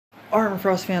Alright,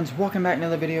 Frost fans, welcome back to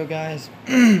another video, guys.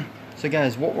 So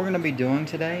guys, what we're going to be doing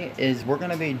today is we're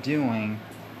going to be doing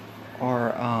our,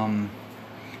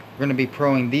 we're going to be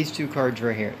proing these two cards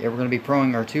right here. Yeah, we're going to be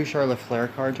proing our two Charlotte Flair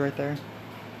cards right there.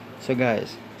 So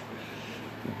guys,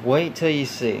 wait till you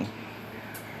see.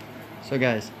 So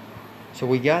guys, so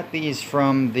we got these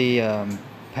from the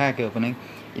pack opening.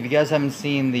 If you guys haven't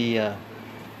seen the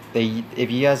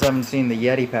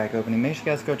Yeti pack opening, make sure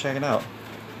you guys go check it out.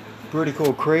 Pretty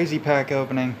cool, crazy pack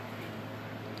opening.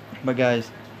 But guys,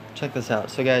 check this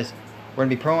out. So guys, we're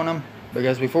gonna be proing them. But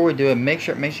guys, before we do it, make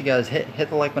sure you guys hit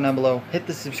the like button down below, hit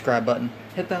the subscribe button,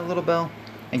 hit that little bell.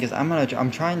 And guys,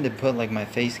 I'm trying to put like my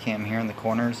face cam here in the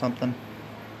corner or something,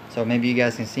 so maybe you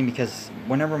guys can see me, because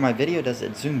whenever my video does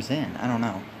it zooms in. I don't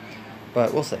know,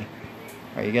 but we'll see. All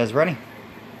right, you guys ready?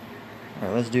 All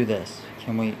right, let's do this.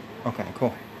 Can we? Okay,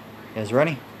 cool. You guys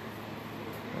ready?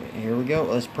 Here we go.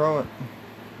 Let's pro it.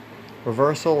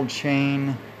 Reversal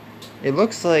chain. It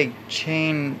looks like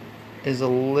chain is a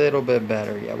little bit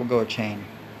better. Yeah, we'll go with chain.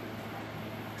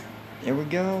 There we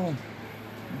go.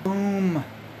 Boom.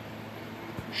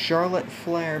 Charlotte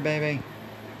Flair, baby.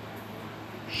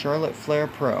 Charlotte Flair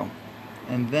Pro.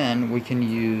 And then we can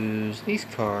use these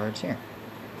cards here.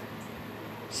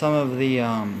 Some of the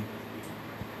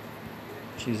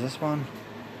choose this one.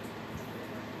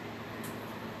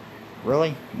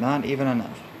 Really? Not even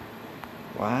enough.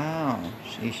 Wow,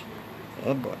 sheesh.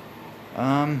 Oh boy.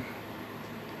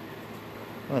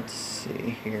 Let's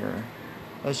see here.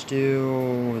 Let's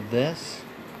do this.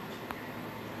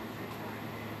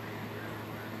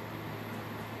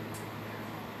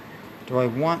 Do I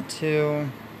want to?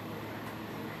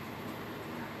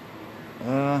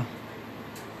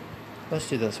 Let's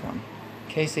do this one.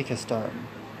 Casey Castard.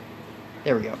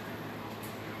 There we go.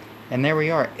 And there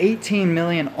we are. 18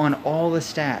 million on all the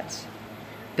stats.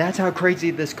 That's how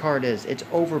crazy this card is. It's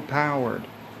overpowered.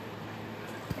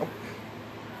 Oh.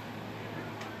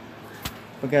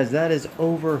 But guys, that is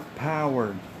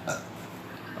overpowered.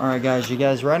 Alright guys, you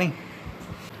guys ready?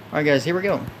 Alright guys, here we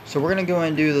go. So we're going to go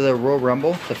and do the Royal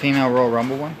Rumble. The female Royal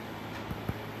Rumble one.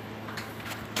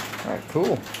 Alright,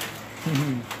 cool.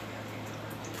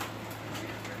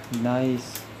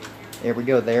 Nice. There we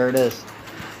go. There it is.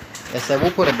 I said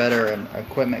we'll put a better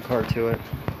equipment card to it.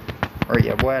 Or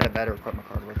yeah, we'll add a better equipment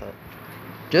card with it.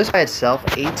 Just by itself,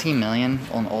 18 million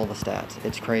on all the stats.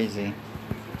 It's crazy.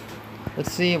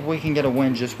 Let's see if we can get a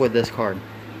win just with this card.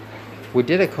 We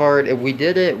did a card. If we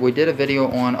did it, we did a video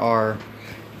on our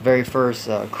very first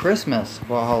Christmas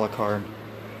Valhalla card.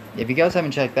 If you guys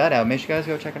haven't checked that out, make sure you guys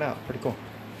go check it out. Pretty cool.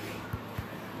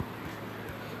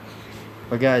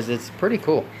 But guys, it's pretty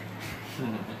cool.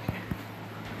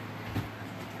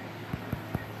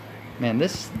 Man,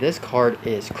 this card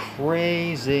is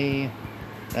crazy.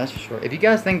 That's for sure. If you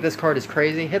guys think this card is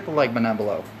crazy, hit the like button down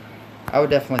below. I would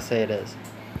definitely say it is.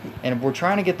 And we're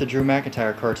trying to get the Drew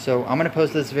McIntyre card, so I'm going to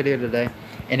post this video today.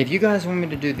 And if you guys want me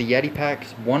to do the Yeti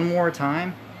packs one more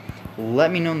time,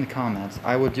 let me know in the comments.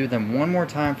 I will do them one more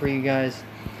time for you guys,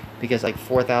 because like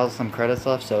 4,000 some credits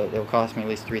left, so it'll cost me at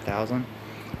least 3,000.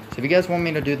 So if you guys want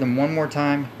me to do them one more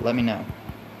time, let me know.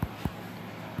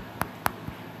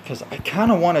 Because I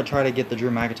kind of want to try to get the Drew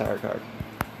McIntyre card.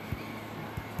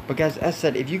 But guys, as I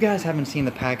said, if you guys haven't seen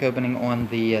the pack opening on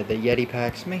the Yeti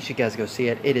packs, make sure you guys go see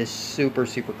it. It is super,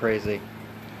 super crazy.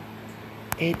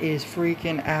 It is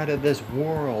freaking out of this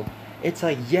world. It's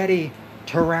like Yeti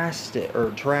Terrastic,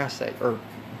 or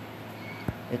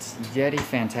it's Yeti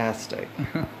Fantastic.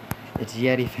 It's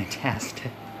Yeti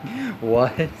Fantastic.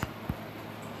 What?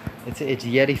 It's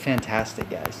Yeti Fantastic,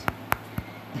 guys.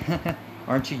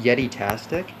 Aren't you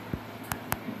Yeti-tastic?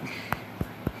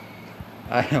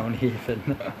 I don't even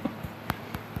know.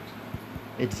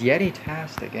 It's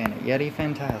Yeti-tastic, ain't it? Yeti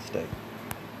Fantastic.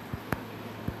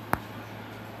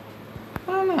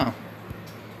 I don't know.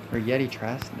 Or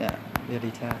Yeti-trastic? Yeah,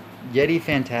 Yeti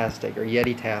Fantastic, or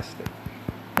Yeti-tastic.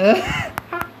 I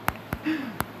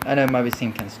know it might be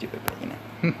seem kind of stupid, but you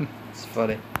know. It's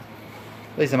funny.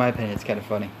 At least in my opinion, it's kind of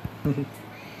funny.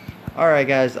 Alright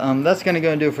guys, that's going to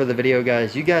go and do it for the video,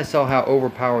 guys. You guys saw how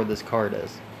overpowered this card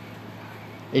is.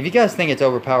 If you guys think it's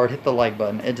overpowered, hit the like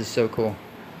button. It is so cool.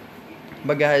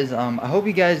 But guys, I hope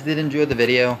you guys did enjoy the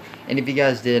video. And if you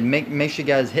guys did, make sure you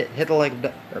guys hit the like,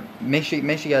 or make sure you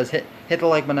guys hit the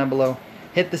like button down below.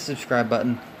 Hit the subscribe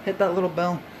button. Hit that little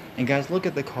bell. And guys, look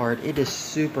at the card. It is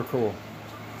super cool.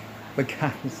 But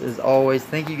guys, as always,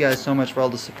 thank you guys so much for all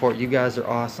the support. You guys are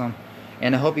awesome.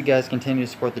 And I hope you guys continue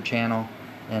to support the channel.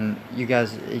 And you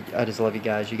guys, I just love you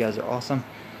guys. You guys are awesome.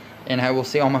 And I will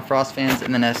see all my Frost fans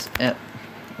in the next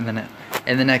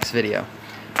video.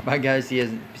 Bye guys. See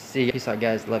you. Peace out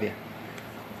guys. Love you.